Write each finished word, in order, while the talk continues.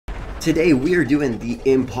Today we are doing the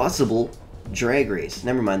impossible drag race.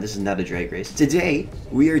 Never mind, this is not a drag race. Today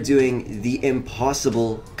we are doing the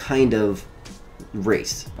impossible kind of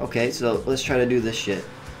race. Okay, so let's try to do this shit.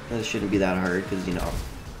 This shouldn't be that hard because, you know,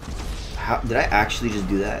 how did I actually just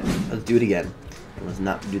do that? Let's do it again. And let's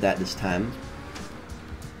not do that this time.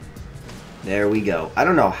 There we go. I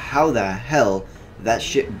don't know how the hell that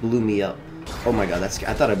shit blew me up. Oh my god, I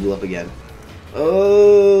thought I blew up again.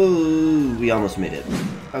 Oh, we almost made it.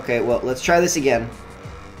 Okay, well, let's try this again.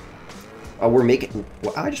 Oh, we're making...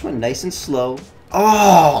 Well, I just went nice and slow.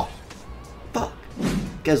 Oh! Fuck.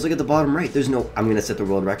 Guys, look at the bottom right. There's no... I'm going to set the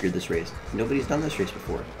world record this race. Nobody's done this race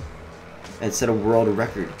before. And set a world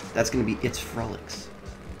record. That's going to be ItzFrolickz.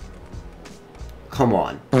 Come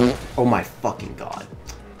on. Oh my fucking god.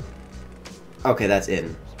 Okay, that's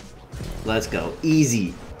in. Let's go.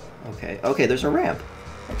 Easy. Okay. Okay, there's a ramp.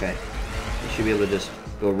 Okay. You should be able to just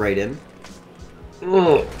go right in.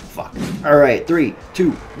 Ugh, fuck. Alright, 3,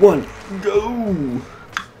 2, 1, go!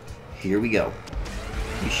 Here we go.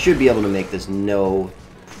 You should be able to make this no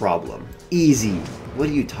problem. Easy. What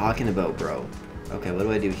are you talking about, bro? Okay, what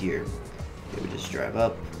do I do here? Okay, we just drive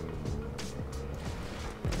up.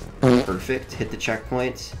 Perfect. Hit the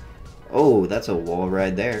checkpoint. Oh, that's a wall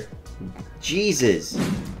ride there. Jesus!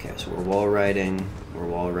 Okay, so we're wall riding. We're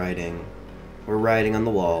wall riding. We're riding on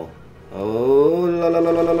the wall. Oh, la la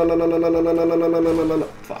la la la la la la la la la la la.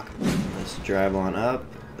 Fuck. Let's drive on up.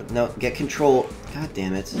 No, get control. God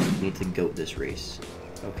damn it. I need to goat this race.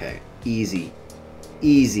 Okay. Easy.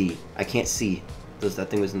 Easy. I can't see. That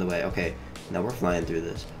thing was in the way. Okay. Now we're flying through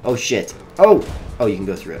this. Oh, shit. Oh! Oh, you can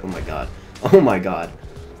go through it. Oh, my God. Oh, my God.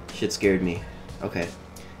 Shit scared me. Okay.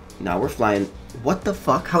 Now we're flying. What the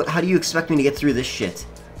fuck? How do you expect me to get through this shit?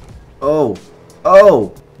 Oh.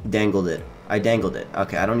 Oh! Dangled it. I dangled it.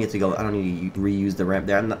 Okay, I don't need to go. I don't need to reuse the ramp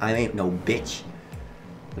there. I ain't no bitch.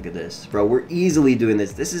 Look at this. Bro, we're easily doing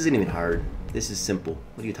this. This isn't even hard. This is simple.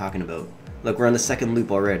 What are you talking about? Look, we're on the second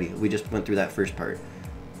loop already. We just went through that first part.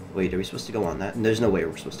 Wait, are we supposed to go on that? There's no way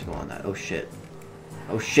we're supposed to go on that. Oh, shit.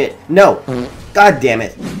 Oh, shit. No! God damn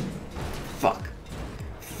it. Fuck.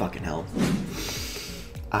 Fucking hell.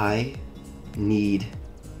 I need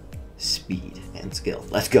speed and skill.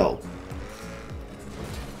 Let's go.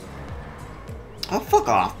 Oh, fuck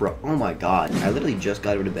off, bro. Oh my god. I literally just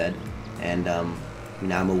got out of bed, and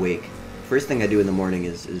now I'm awake. First thing I do in the morning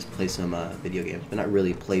is play some video games, but not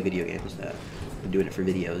really play video games. I'm doing it for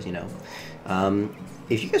videos, you know.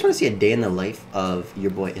 If you guys want to see a day in the life of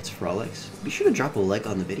your boy ItzFrolickz, be sure to drop a like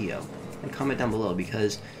on the video and comment down below,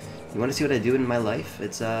 because you want to see what I do in my life?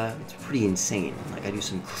 It's pretty insane. Like, I do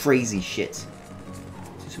some crazy shit.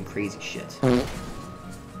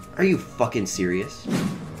 Are you fucking serious?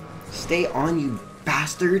 Stay on, you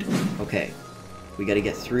bastard! Okay, we gotta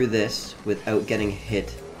get through this without getting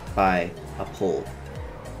hit by a pole.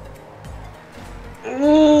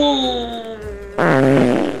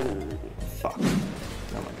 Fuck.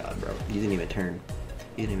 Oh my god, bro. You didn't even turn.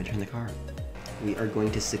 You didn't even turn the car. We are going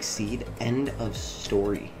to succeed. End of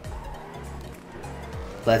story.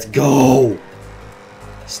 Let's go!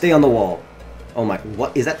 Stay on the wall. Oh my,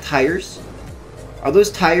 what? Is that tires? Are those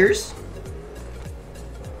tires?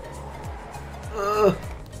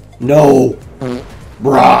 No!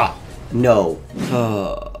 Bruh! No.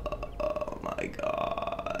 Oh my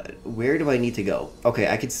god. Where do I need to go? Okay,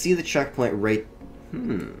 I can see the checkpoint right...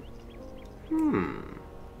 I'm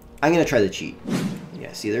gonna try the cheat.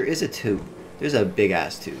 Yeah, see, there is a tube. There's a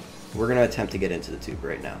big-ass tube. We're gonna attempt to get into the tube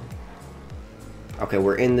right now. Okay,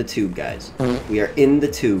 we're in the tube, guys. We are in the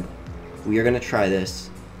tube. We are gonna try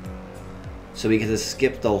this. So we get to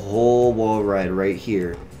skip the whole wall ride right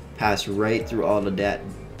here. Pass right through all of that.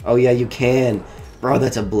 Oh yeah, you can. Bro,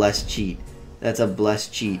 that's a blessed cheat. That's a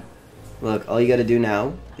blessed cheat. Look, all you gotta do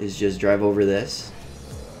now is just drive over this.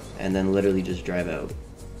 And then literally just drive out.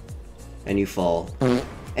 And you fall.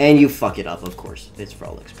 And you fuck it up, of course.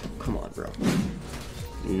 ItzFrolickz. Come on, bro.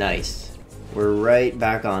 Nice. We're right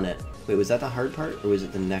back on it. Wait, was that the hard part? Or was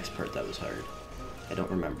it the next part that was hard? I don't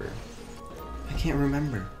remember. I can't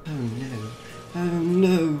remember. Oh no. Oh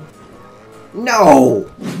no. No!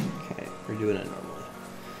 Okay, we're doing it normally.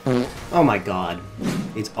 Oh my god.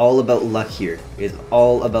 It's all about luck here. It's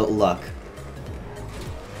all about luck.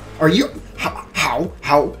 Are you... How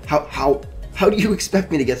do you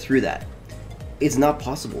expect me to get through that? It's not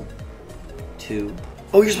possible.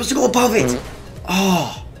 Oh, you're supposed to go above it!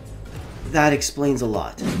 Oh! That explains a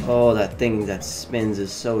lot. Oh, that thing that spins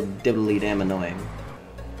is so diddly damn annoying.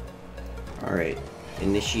 Alright.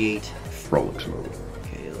 Initiate Frolickz mode.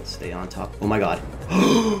 Okay, let's stay on top. Oh my god.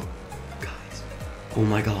 Guys. Oh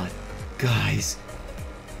my god. Guys.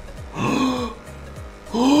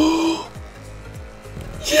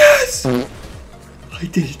 Yes! I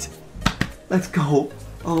did it! Let's go!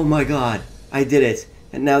 Oh my god, I did it!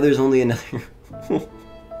 And now there's only another...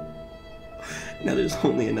 now there's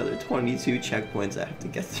only another 22 checkpoints I have to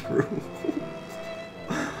get through.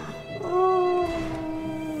 Oh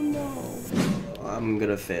no. I'm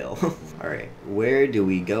gonna fail. Alright, where do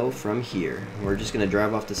we go from here? We're just gonna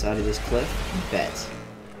drive off the side of this cliff? Bet.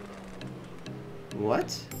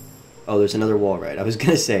 What? Oh, there's another wall ride. I was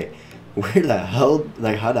gonna say, where the hell,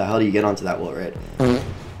 like, how the hell do you get onto that wall ride?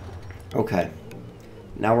 Okay.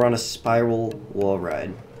 Now we're on a spiral wall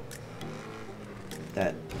ride.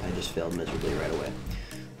 That I just failed miserably right away.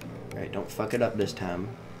 Alright, don't fuck it up this time.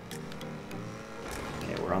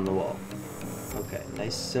 Okay, we're on the wall. Okay,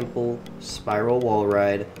 nice simple spiral wall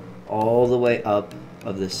ride all the way up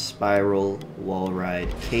of the spiral wall ride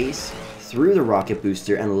case through the rocket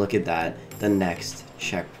booster, and look at that, the next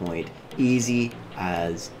checkpoint. Easy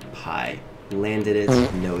as pie. Landed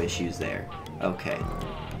it, no issues there. Okay.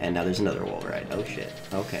 And now there's another wall ride. Oh shit.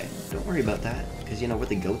 Okay. Don't worry about that, because you know, we're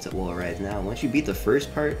the goats at wall rides now. Once you beat the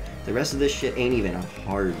first part, the rest of this shit ain't even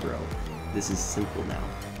hard, bro. This is simple now.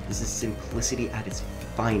 This is simplicity at its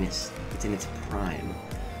finest. It's in its prime.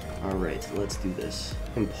 Alright, so let's do this.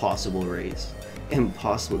 Impossible race.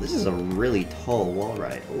 Impossible. This is a really tall wall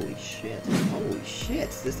ride. Holy shit. Holy shit.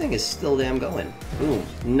 This thing is still damn going. Boom.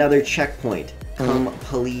 Another checkpoint.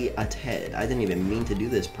 Completed. I didn't even mean to do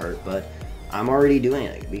this part, but I'm already doing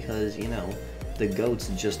it because, you know, the goats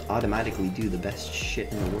just automatically do the best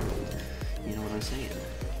shit in the world. You know what I'm saying?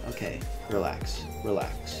 Okay. Relax.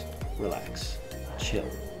 Relax. Relax. Chill.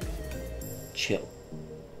 Chill.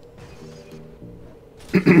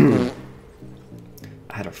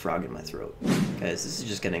 I had a frog in my throat. Guys, this is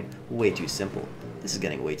just getting way too simple. This is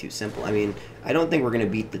getting way too simple. I mean, I don't think we're gonna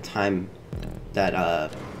beat the time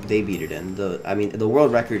that they beat it in. I mean, the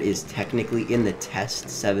world record is technically in the test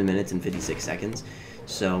 7 minutes and 56 seconds.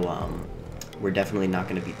 So we're definitely not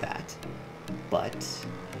gonna beat that. But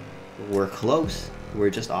we're close. We're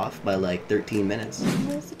just off by like 13 minutes.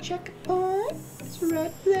 Where's the checkpoint? It's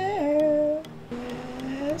right there.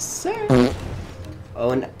 Yes, sir.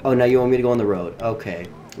 Oh, now you want me to go on the road. Okay.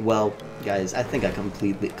 Well, guys, I think I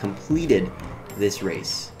completed this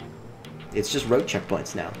race. It's just road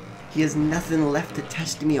checkpoints now. He has nothing left to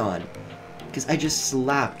test me on, because I just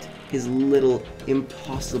slapped his little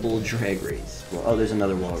impossible drag race. Well, oh, there's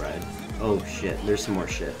another wall ride. Oh shit, there's some more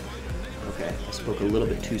shit. Okay, I spoke a little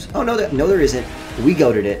bit too. Oh no, no, there isn't. We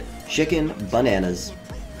goated it. Chicken bananas,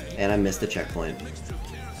 and I missed the checkpoint,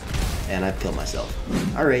 and I've killed myself.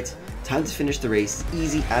 All right. Time to finish the race,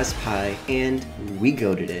 easy as pie, and we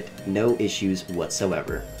goated it. No issues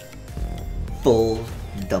whatsoever. Full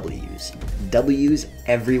W's. W's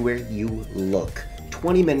everywhere you look.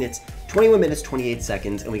 21 minutes, 28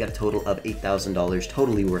 seconds, and we got a total of $8,000,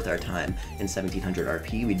 totally worth our time, and 1700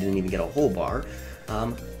 RP. We didn't even get a whole bar.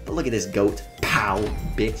 But look at this goat. Pow,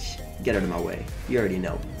 bitch. Get out of my way. You already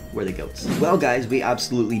know. We're the goats. Well, guys, we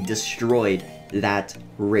absolutely destroyed that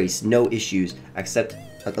race. No issues, except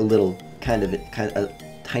a little kind of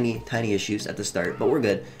tiny issues at the start, but we're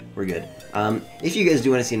good. If you guys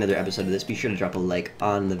do want to see another episode of this, be sure to drop a like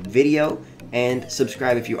on the video and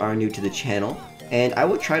subscribe if you are new to the channel. And I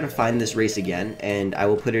will try to find this race again, and I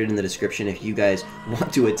will put it in the description if you guys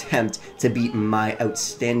want to attempt to beat my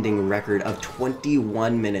outstanding record of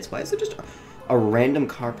 21 minutes. Why is there just a random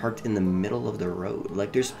car parked in the middle of the road?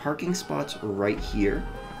 Like, there's parking spots right here,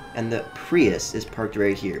 and the Prius is parked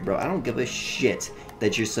right here. Bro, I don't give a shit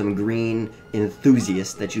that you're some green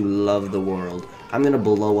enthusiast, that you love the world. I'm gonna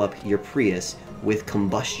blow up your Prius with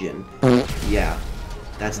combustion. Yeah,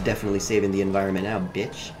 that's definitely saving the environment now,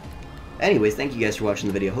 bitch. Anyways, thank you guys for watching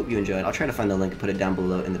the video. Hope you enjoyed. I'll try to find the link and put it down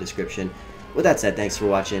below in the description. With that said, thanks for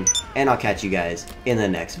watching, and I'll catch you guys in the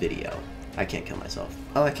next video. I can't kill myself.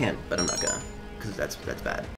 Oh, I can, but I'm not gonna, because that's bad.